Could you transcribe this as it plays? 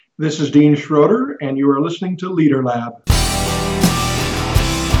This is Dean Schroeder, and you are listening to Leader Lab.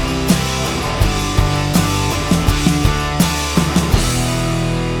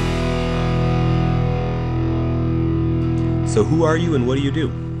 So who are you and what do you do?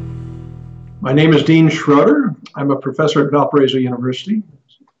 My name is Dean Schroeder. I'm a professor at Valparaiso University.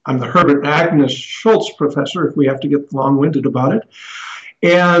 I'm the Herbert and Agnes Schulz professor, if we have to get long-winded about it.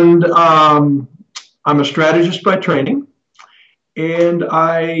 And I'm a strategist by training. And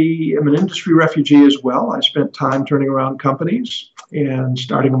I am an industry refugee as well. I spent time turning around companies and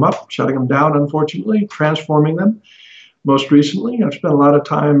starting them up, shutting them down, unfortunately, transforming them. Most recently, I've spent a lot of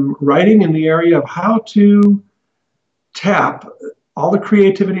time writing in the area of how to tap all the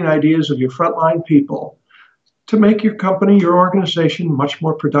creativity and ideas of your frontline people to make your company, your organization much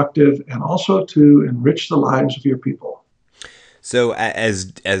more productive and also to enrich the lives of your people. So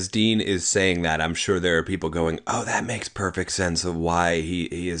as Dean is saying that, I'm sure there are people going, oh, that makes perfect sense of why he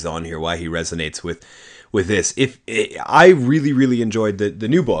is on here, why he resonates with this. I really enjoyed the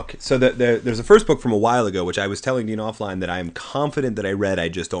new book. So there's a first book from a while ago, which I was telling Dean offline that I am confident that I read. I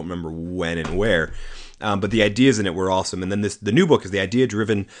just don't remember when and where. But the ideas in it were awesome. And then the new book is the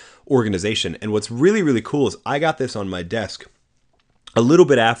idea-driven organization. And what's really cool is I got this on my desk a little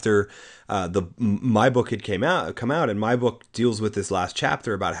bit after my book had come out, and my book deals with this last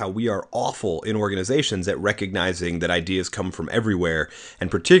chapter about how we are awful in organizations at recognizing that ideas come from everywhere, and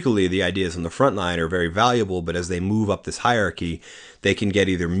particularly the ideas on the front line are very valuable, but as they move up this hierarchy, they can get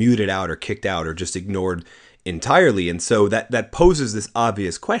either muted out or kicked out or just ignored entirely. And so that poses this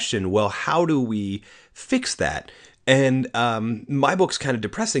obvious question, well, how do we fix that? And my book's kind of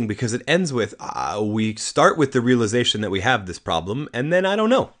depressing because it ends with, we start with the realization that we have this problem, and then I don't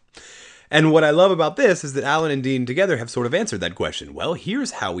know. And what I love about this is that Alan and Dean together have sort of answered that question. Well,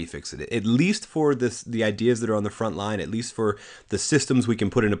 here's how we fix it, at least for the ideas that are on the front line, at least for the systems we can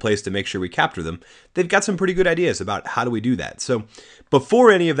put into place to make sure we capture them. They've got some pretty good ideas about how do we do that. So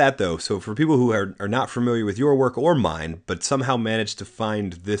before any of that, though, so for people who are not familiar with your work or mine, but somehow managed to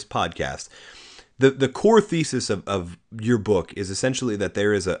find this podcast, the core thesis of your book is essentially that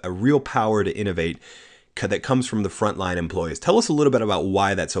there is a real power to innovate that comes from the frontline employees. Tell us a little bit about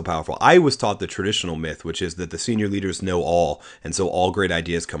why that's so powerful. I was taught the traditional myth, which is that the senior leaders know all, and so all great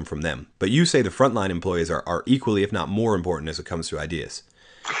ideas come from them. But you say the frontline employees are equally, if not more important as it comes to ideas.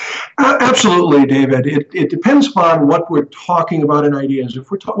 Absolutely, David. It depends upon what we're talking about in ideas. If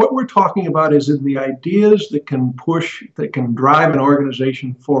what we're talking about is in the ideas that can drive an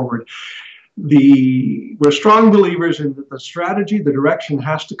organization forward. We're strong believers in that the strategy, the direction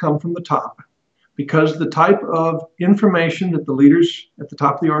has to come from the top, because the type of information that the leaders at the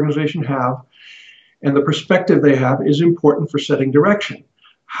top of the organization have and the perspective they have is important for setting direction.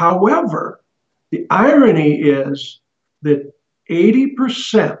 However, the irony is that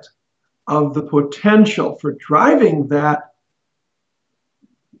 80% of the potential for driving that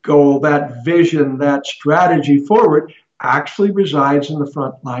goal, that vision, that strategy forward actually resides in the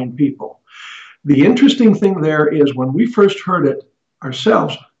frontline people. The interesting thing there is when we first heard it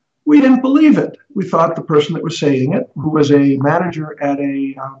ourselves, we didn't believe it. We thought the person that was saying it, who was a manager at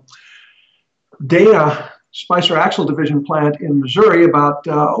a Dana Spicer Axle Division plant in Missouri about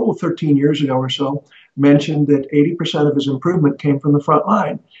 13 years ago or so, mentioned that 80% of his improvement came from the front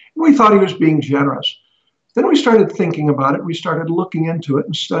line. And we thought he was being generous. Then we started thinking about it. We started looking into it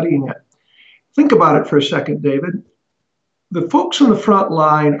and studying it. Think about it for a second, David. The folks on the front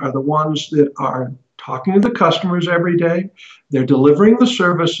line are the ones that are talking to the customers every day. They're delivering the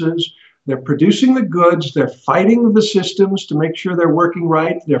services. They're producing the goods. They're fighting the systems to make sure they're working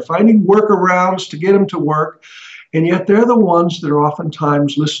right. They're finding workarounds to get them to work. And yet they're the ones that are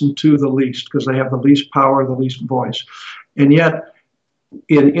oftentimes listened to the least because they have the least power, the least voice. And yet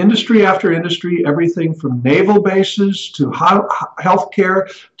in industry after industry, everything from naval bases to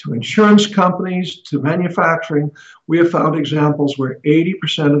healthcare to insurance companies to manufacturing, we have found examples where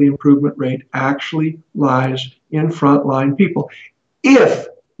 80% of the improvement rate actually lies in frontline people. If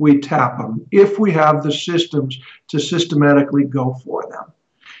we tap them, if we have the systems to systematically go for them.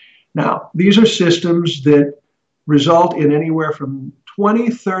 Now, these are systems that result in anywhere from 20,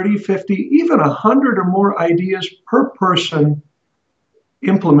 30, 50, even 100 or more ideas per person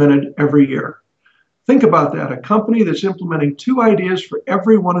implemented every year. Think about that, a company that's implementing 2 ideas for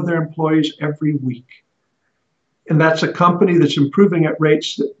every one of their employees every week. And that's a company that's improving at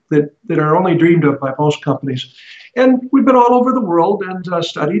rates that are only dreamed of by most companies. And we've been all over the world and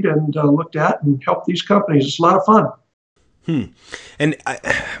studied and looked at and helped these companies. It's a lot of fun. And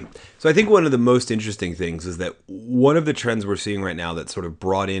so I think one of the most interesting things is that one of the trends we're seeing right now that's sort of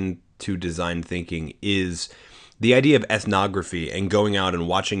brought into design thinking is the idea of ethnography and going out and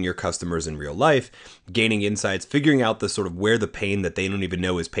watching your customers in real life, gaining insights, figuring out the sort of where the pain that they don't even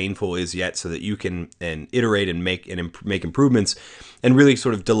know is painful is yet, so that you can iterate and make improvements, and really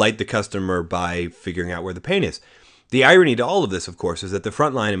sort of delight the customer by figuring out where the pain is. The irony to all of this, of course, is that the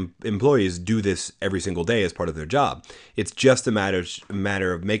frontline employees do this every single day as part of their job. It's just a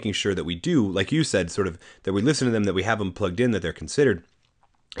matter of making sure that we do, like you said, sort of that we listen to them, that we have them plugged in, that they're considered.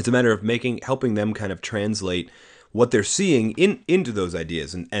 It's a matter of helping them kind of translate what they're seeing into those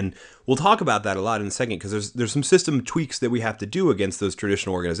ideas. And we'll talk about that a lot in a second, because there's some system tweaks that we have to do against those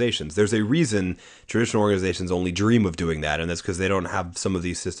traditional organizations. There's a reason traditional organizations only dream of doing that, and that's because they don't have some of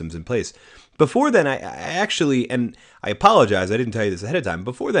these systems in place. Before then, I actually, and I apologize, I didn't tell you this ahead of time.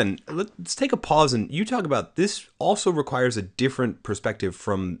 Before then, let's take a pause, and you talk about this also requires a different perspective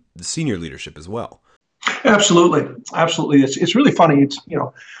from the senior leadership as well. Absolutely. Absolutely. It's really funny.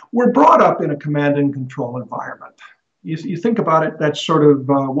 We're brought up in a command and control environment. You think about it, that's sort of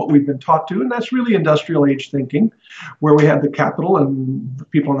what we've been taught to, and that's really industrial age thinking, where we had the capital and the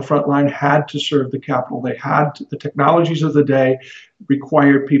people on the front line had to serve the capital. They had the technologies of the day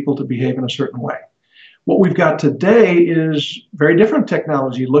required people to behave in a certain way. What we've got today is very different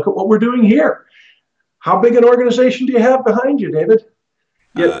technology. Look at what we're doing here. How big an organization do you have behind you, David?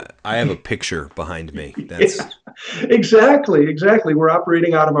 I have a picture behind me. That's Exactly. We're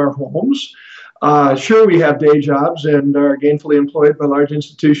operating out of our homes. Sure, we have day jobs and are gainfully employed by large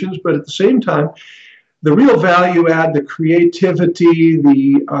institutions, but at the same time, the real value add, the creativity,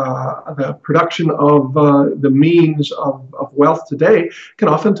 the production of the means of wealth today can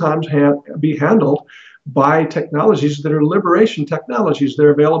oftentimes be handled by technologies that are liberation technologies.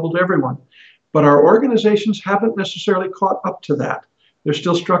 They're available to everyone. But our organizations haven't necessarily caught up to that. They're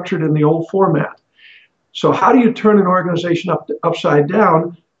still structured in the old format. So how do you turn an organization upside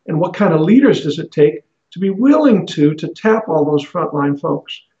down, and what kind of leaders does it take to be willing to tap all those frontline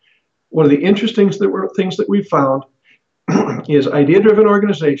folks? One of the interesting things that we've found is idea-driven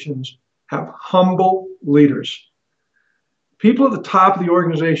organizations have humble leaders. People at the top of the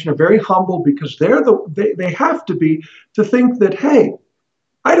organization are very humble because they have to be, to think that, hey,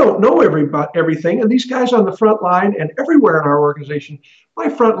 I don't know everything, and these guys on the front line and everywhere in our organization. By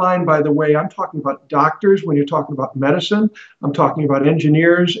front line, by the way, I'm talking about doctors when you're talking about medicine. I'm talking about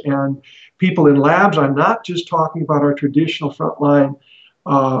engineers and people in labs. I'm not just talking about our traditional frontline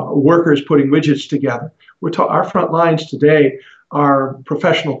workers putting widgets together. Our front lines today are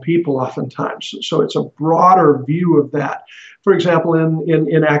professional people oftentimes, so it's a broader view of that. For example,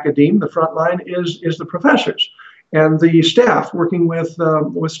 in academia, the front line is the professors and the staff working with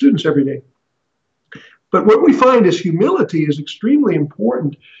students every day. But what we find is humility is extremely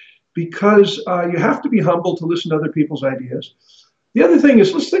important, because you have to be humble to listen to other people's ideas. The other thing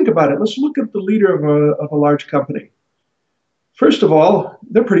is, let's think about it. Let's look at the leader of a large company. First of all,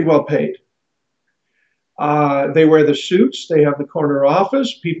 they're pretty well paid. They wear the suits. They have the corner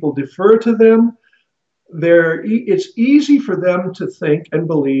office. People defer to them. It's easy for them to think and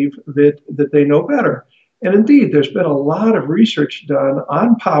believe that they know better. And indeed, there's been a lot of research done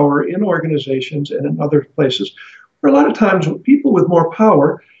on power in organizations and in other places, where a lot of times people with more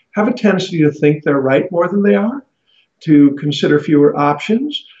power have a tendency to think they're right more than they are, to consider fewer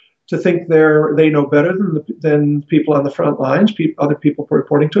options, to think they know better than people on the front lines, other people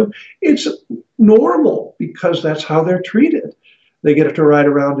reporting to them. It's normal because that's how they're treated. They get to ride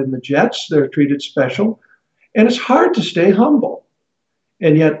around in the jets. They're treated special. And it's hard to stay humble.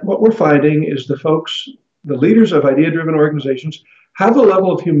 And yet what we're finding is the leaders of idea-driven organizations have a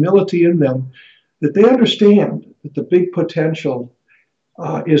level of humility in them that they understand that the big potential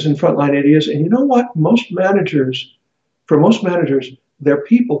is in frontline ideas. And you know what? For most managers, their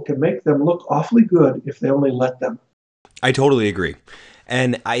people can make them look awfully good if they only let them. I totally agree.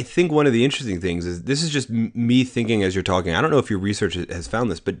 And I think one of the interesting things is, this is just me thinking as you're talking. I don't know if your research has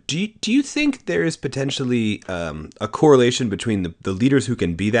found this, but do you think there is potentially a correlation between the leaders who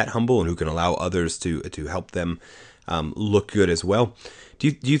can be that humble and who can allow others to help them look good as well?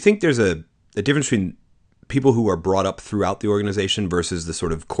 Do you think there's a difference between people who are brought up throughout the organization versus the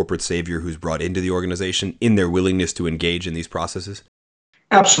sort of corporate savior who's brought into the organization in their willingness to engage in these processes?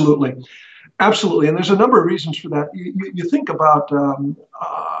 Absolutely. Absolutely. And there's a number of reasons for that. You think about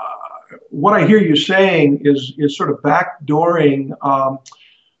what I hear you saying is sort of backdooring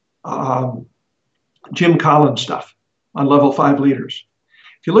Jim Collins stuff on level 5 leaders.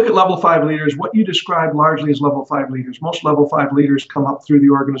 If you look at level 5 leaders, what you describe largely as level 5 leaders. Most level 5 leaders come up through the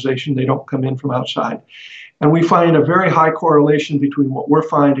organization. They don't come in from outside. And we find a very high correlation between what we're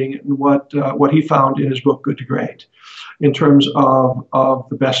finding and what he found in his book, Good to Great, in terms of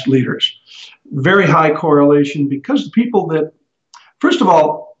the best leaders. very high correlation because the people that, first of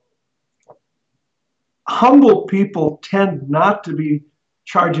all, humble people tend not to be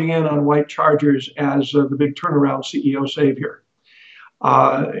charging in on white chargers as the big turnaround CEO savior.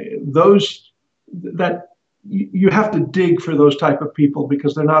 Those that you have to dig for those type of people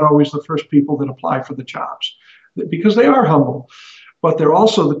because they're not always the first people that apply for the jobs, because they are humble, but they're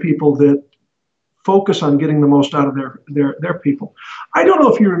also the people that focus on getting the most out of their people. I don't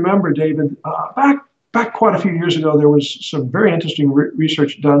know if you remember, David, back quite a few years ago, there was some very interesting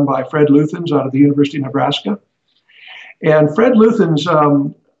research done by Fred Luthans out of the University of Nebraska. And Fred Luthans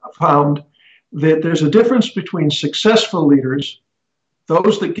found that there's a difference between successful leaders,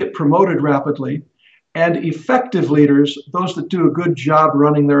 those that get promoted rapidly, and effective leaders, those that do a good job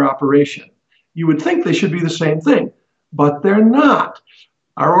running their operation. You would think they should be the same thing, but they're not.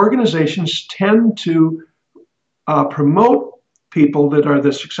 Our organizations tend to promote people that are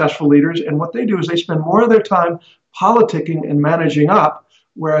the successful leaders, and what they do is they spend more of their time politicking and managing up,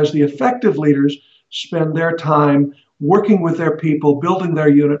 whereas the effective leaders spend their time working with their people, building their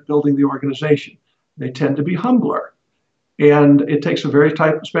unit, building the organization. They tend to be humbler. And it takes a very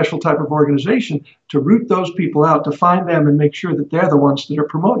special type of organization to root those people out, to find them and make sure that they're the ones that are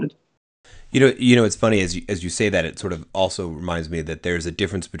promoted. You know, it's funny as you say that, it sort of also reminds me that there's a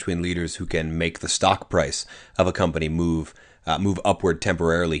difference between leaders who can make the stock price of a company move upward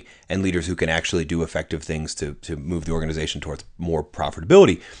temporarily, and leaders who can actually do effective things to move the organization towards more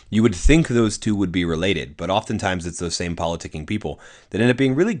profitability. You would think those two would be related, but oftentimes it's those same politicking people that end up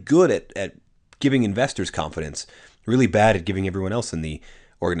being really good at giving investors confidence, really bad at giving everyone else in the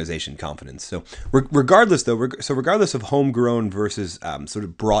organization confidence. So regardless of homegrown versus sort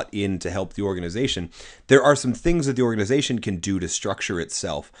of brought in to help the organization, there are some things that the organization can do to structure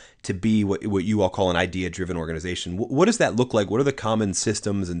itself to be what you all call an idea-driven organization. What does that look like? What are the common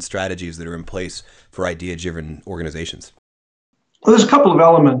systems and strategies that are in place for idea-driven organizations? Well, there's a couple of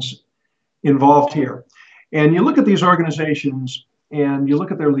elements involved here. And you look at these organizations and you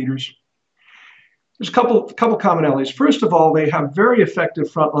look at their leaders. There's a couple commonalities. First of all, they have very effective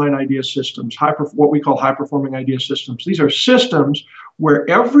frontline idea systems, what we call high-performing idea systems. These are systems where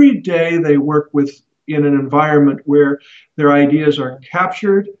every day they work in an environment where their ideas are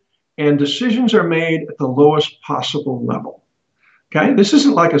captured and decisions are made at the lowest possible level. Okay, this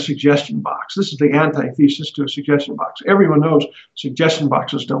isn't like a suggestion box. This is the antithesis to a suggestion box. Everyone knows suggestion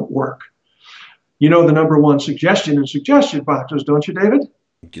boxes don't work. You know the number one suggestion in suggestion boxes, don't you, David?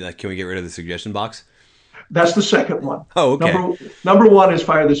 Can we get rid of the suggestion box? That's the second one. Oh, okay. Number one is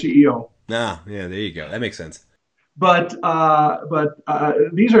fire the CEO. Ah, yeah, there you go. That makes sense. But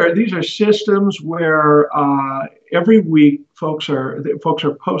these are systems where every week folks are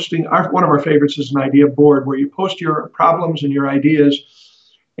posting. One of our favorites is an idea board where you post your problems and your ideas,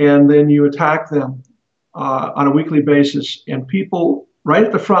 and then you attack them on a weekly basis. And people right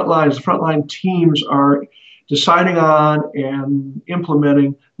at the front lines, the frontline teams are deciding on and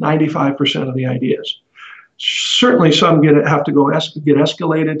implementing 95% of the ideas. Certainly some have to get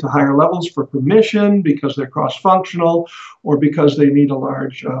escalated to higher levels for permission because they're cross-functional or because they need a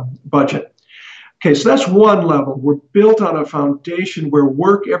large budget. Okay, so that's one level. We're built on a foundation where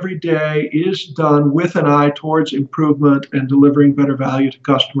work every day is done with an eye towards improvement and delivering better value to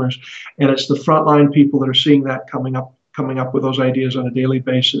customers. And it's the frontline people that are seeing that coming up with those ideas on a daily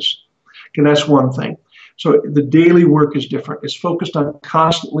basis. And that's one thing. So the daily work is different. It's focused on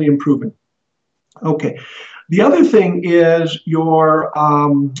constantly improving. Okay. The other thing is your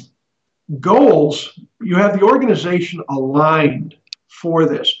goals. You have the organization aligned for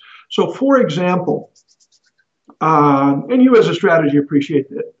this. So, for example, and you as a strategist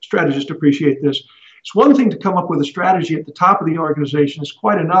appreciate this. It's one thing to come up with a strategy at the top of the organization. It's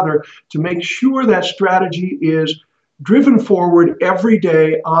quite another to make sure that strategy is driven forward every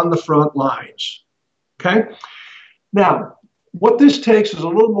day on the front lines. Okay. Now, what this takes is a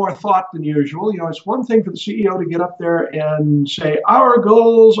little more thought than usual. You know, it's one thing for the CEO to get up there and say, our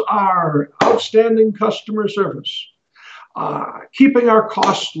goals are outstanding customer service, keeping our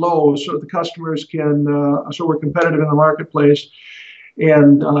costs low so the customers can, so we're competitive in the marketplace.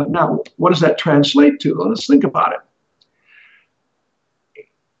 And now, what does that translate to? Let's think about it.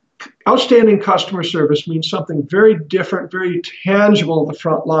 Outstanding customer service means something very different, very tangible at the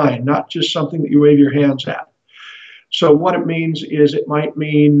front line, not just something that you wave your hands at. So what it means is it might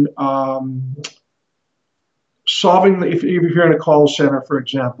mean solving, if you're in a call center, for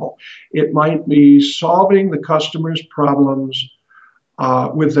example, it might be solving the customer's problems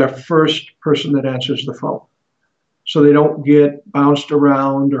with their first person that answers the phone. So they don't get bounced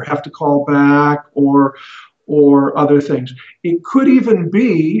around or have to call back or other things. It could even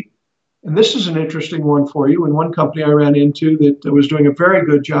be And this is an interesting one for you. In one company I ran into that was doing a very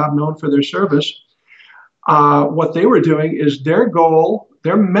good job, known for their service, what they were doing is their goal,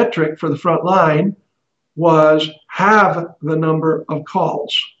 their metric for the front line was have the number of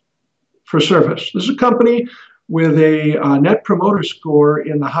calls for service. This is a company with a net promoter score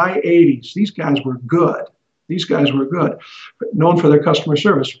in the high 80s. These guys were good. These guys were good, known for their customer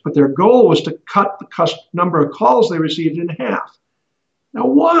service. But their goal was to cut the number of calls they received in half. Now,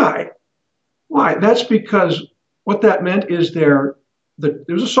 why? Why? That's because what that meant is there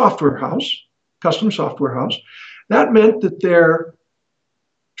was a software house, custom software house. That meant that their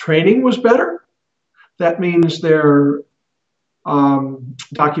training was better. That means their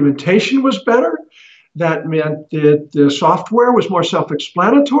documentation was better. That meant that the software was more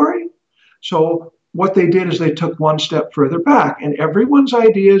self-explanatory. So what they did is they took one step further back, and everyone's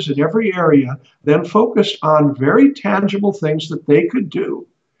ideas in every area then focused on very tangible things that they could do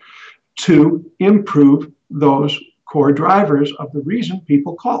to improve those core drivers of the reason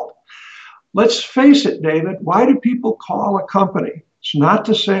people called. Let's face it, David, why do people call a company? It's not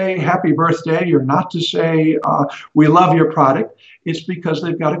to say happy birthday or not to say we love your product. It's because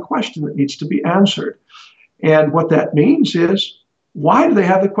they've got a question that needs to be answered. And what that means is, why do they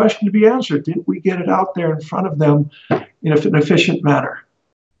have the question to be answered? Didn't we get it out there in front of them in an efficient manner?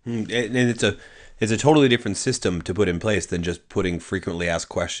 And it's a totally different system to put in place than just putting frequently asked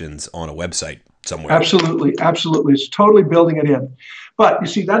questions on a website somewhere. Absolutely, absolutely. It's totally building it in. But you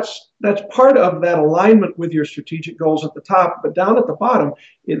see, that's part of that alignment with your strategic goals at the top. But down at the bottom,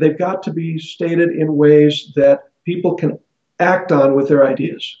 they've got to be stated in ways that people can act on with their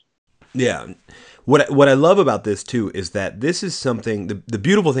ideas. Yeah. What I love about this too is that this is something, the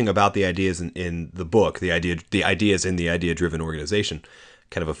beautiful thing about the ideas in the book, the ideas in the idea-driven organization,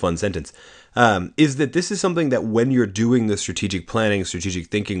 kind of a fun sentence, is that this is something that when you're doing the strategic planning, strategic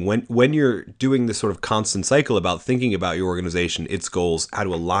thinking, when you're doing this sort of constant cycle about thinking about your organization, its goals, how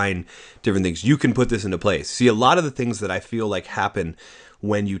to align different things, you can put this into place. See, a lot of the things that I feel like happen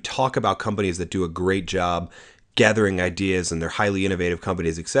when you talk about companies that do a great job gathering ideas and they're highly innovative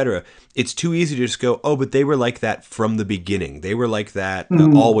companies, etc., it's too easy to just go, oh, but they were like that from the beginning. They were like that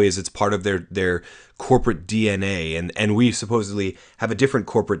always. It's part of their corporate DNA, and we supposedly have a different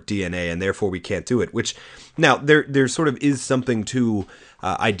corporate DNA, and therefore we can't do it. Which now there sort of is something to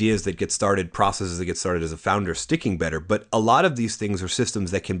ideas that get started, processes that get started as a founder sticking better. But a lot of these things are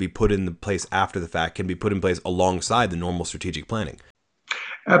systems that can be put in place after the fact, can be put in place alongside the normal strategic planning.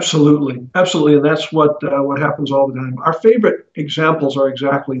 Absolutely, absolutely, and that's what happens all the time. Our favorite examples are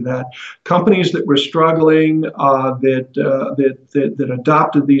exactly that. Companies that were struggling, that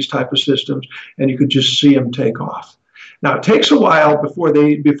adopted these type of systems, and you could just see them take off. Now it takes a while before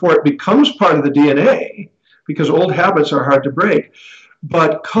it becomes part of the DNA, because old habits are hard to break.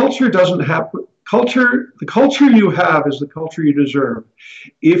 But culture doesn't have culture. The culture you have is the culture you deserve.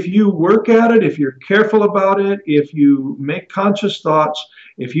 If you work at it, if you're careful about it, if you make conscious thoughts.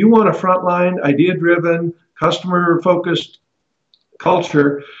 If you want a frontline, idea-driven, customer-focused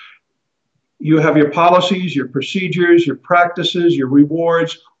culture, you have your policies, your procedures, your practices, your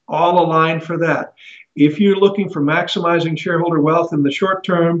rewards, all aligned for that. If you're looking for maximizing shareholder wealth in the short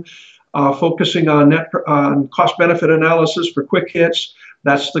term, focusing on cost-benefit analysis for quick hits,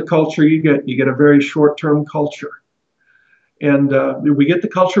 that's the culture you get. You get a very short-term culture. And we get the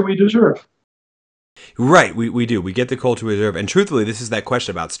culture we deserve. Right, we do. We get the culture we deserve. And truthfully, this is that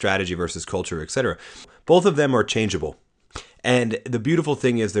question about strategy versus culture, etc. Both of them are changeable. And the beautiful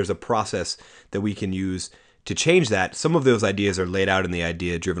thing is there's a process that we can use to change that. Some of those ideas are laid out in the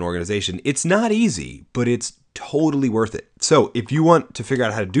idea-driven organization. It's not easy, but it's totally worth it. So if you want to figure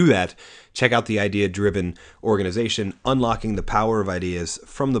out how to do that, check out the idea-driven organization, unlocking the power of ideas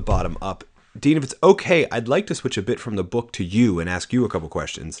from the bottom up. Dean, if it's okay, I'd like to switch a bit from the book to you and ask you a couple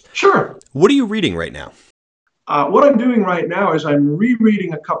questions. Sure. What are you reading right now? What I'm doing right now is I'm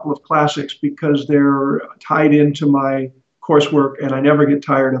rereading a couple of classics because they're tied into my coursework and I never get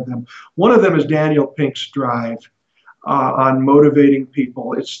tired of them. One of them is Daniel Pink's Drive on motivating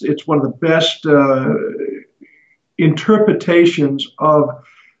people. It's one of the best interpretations of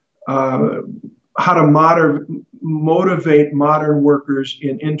how to motivate modern workers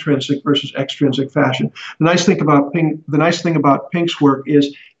in intrinsic versus extrinsic fashion. The nice thing about Pink's work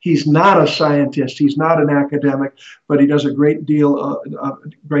is he's not a scientist, he's not an academic, but he does a great deal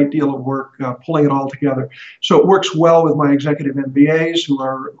of work pulling it all together. So it works well with my executive MBAs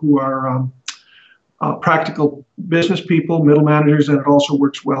who are practical business people, middle managers, and it also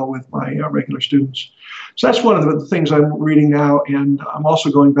works well with my regular students. So that's one of the things I'm reading now, and I'm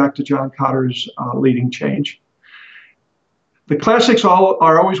also going back to John Cotter's Leading Change. The classics all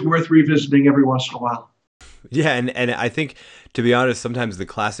are always worth revisiting every once in a while. Yeah, and I think, to be honest, sometimes the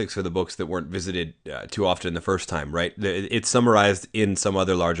classics are the books that weren't visited too often the first time, right? It's summarized in some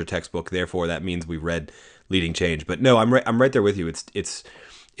other larger textbook, therefore that means we've read Leading Change. But no, I'm right there with you. It's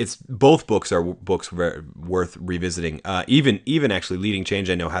both books are books worth revisiting. Even actually, Leading Change,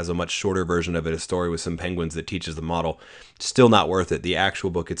 I know, has a much shorter version of it, a story with some penguins that teaches the model. Still not worth it. The actual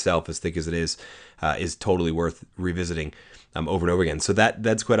book itself, as thick as it is totally worth revisiting over and over again. So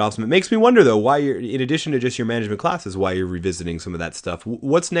that's quite awesome. It makes me wonder, though, why you're, in addition to just your management classes, why you're revisiting some of that stuff.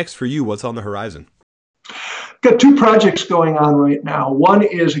 What's next for you? What's on the horizon? Got two projects going on right now. One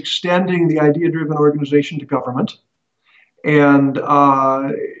is extending the idea-driven organization to government. And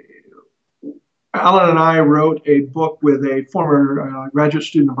Alan and I wrote a book with a former graduate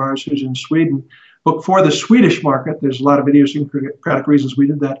student of ours who's in Sweden, book for the Swedish market. There's a lot of idiosyncratic reasons we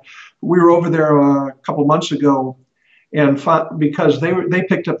did that. We were over there a couple months ago, and because they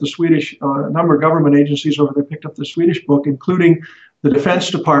picked up the Swedish, a number of government agencies over there picked up the Swedish book, including the Defense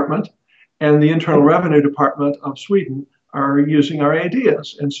Department and the Internal Revenue Department of Sweden are using our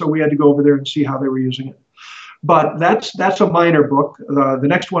ideas. And so we had to go over there and see how they were using it. But that's a minor book. The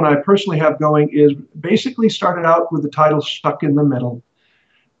next one I personally have going is basically started out with the title Stuck in the Middle.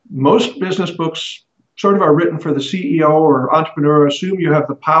 Most business books sort of are written for the CEO or entrepreneur. Assume you have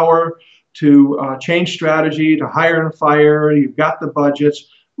the power to change strategy, to hire and fire. You've got the budgets.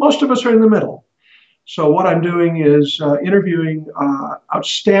 Most of us are in the middle. So what I'm doing is interviewing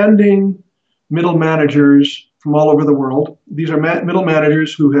outstanding middle managers from all over the world. These are middle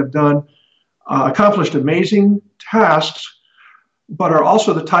managers who have accomplished amazing tasks, but are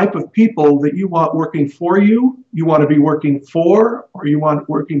also the type of people that you want working for you, you want to be working for, or you want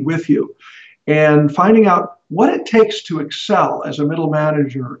working with you. And finding out what it takes to excel as a middle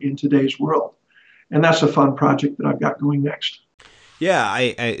manager in today's world. And that's a fun project that I've got going next. Yeah,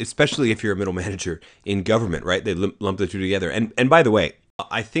 I especially if you're a middle manager in government, right? They lump the two together. And by the way,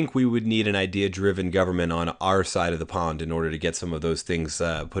 I think we would need an idea-driven government on our side of the pond in order to get some of those things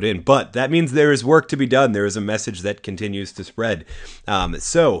put in. But that means there is work to be done. There is a message that continues to spread.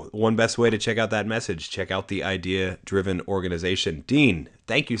 So one best way to check out that message, check out the idea-driven organization. Dean,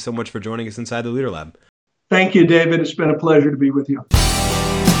 thank you so much for joining us inside the Leader Lab. Thank you, David. It's been a pleasure to be with you.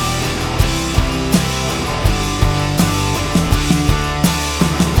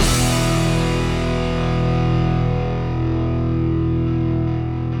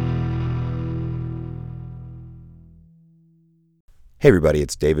 Hey everybody,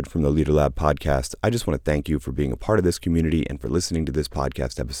 it's David from the Leader Lab podcast. I just want to thank you for being a part of this community and for listening to this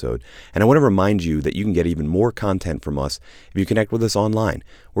podcast episode. And I want to remind you that you can get even more content from us if you connect with us online.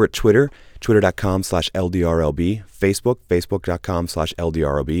 We're at Twitter, twitter.com/LDRLB, Facebook,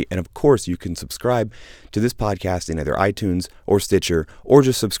 facebook.com/LDRLB. And of course, you can subscribe to this podcast in either iTunes or Stitcher, or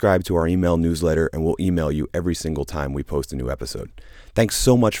just subscribe to our email newsletter and we'll email you every single time we post a new episode. Thanks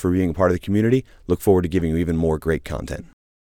so much for being a part of the community. Look forward to giving you even more great content.